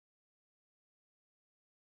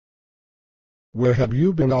Where have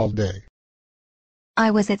you been all day?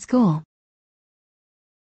 I was at school.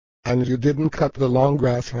 And you didn't cut the long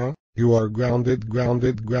grass, huh? You are grounded,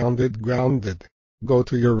 grounded, grounded, grounded. Go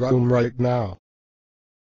to your room right now.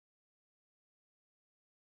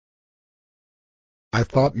 I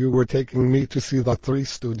thought you were taking me to see the Three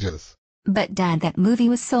Stooges. But Dad, that movie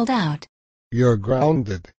was sold out. You're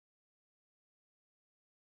grounded.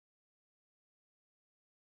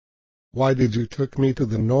 Why did you take me to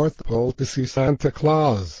the North Pole to see Santa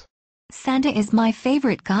Claus? Santa is my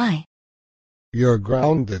favorite guy. You're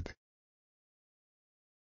grounded.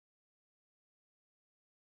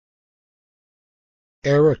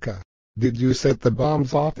 Erika, did you set the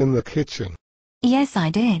bombs off in the kitchen? Yes, I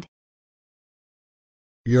did.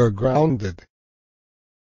 You're grounded.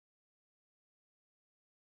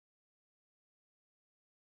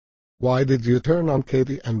 Why did you turn on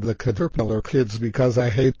Katie and the Caterpillar Kids? Because I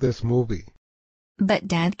hate this movie. But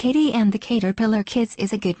Dad, Katie and the Caterpillar Kids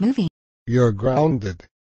is a good movie. You're grounded.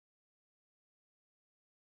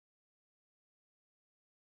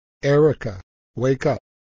 Erika, wake up.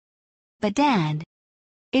 But Dad,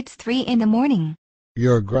 it's 3 in the morning.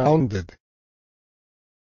 You're grounded.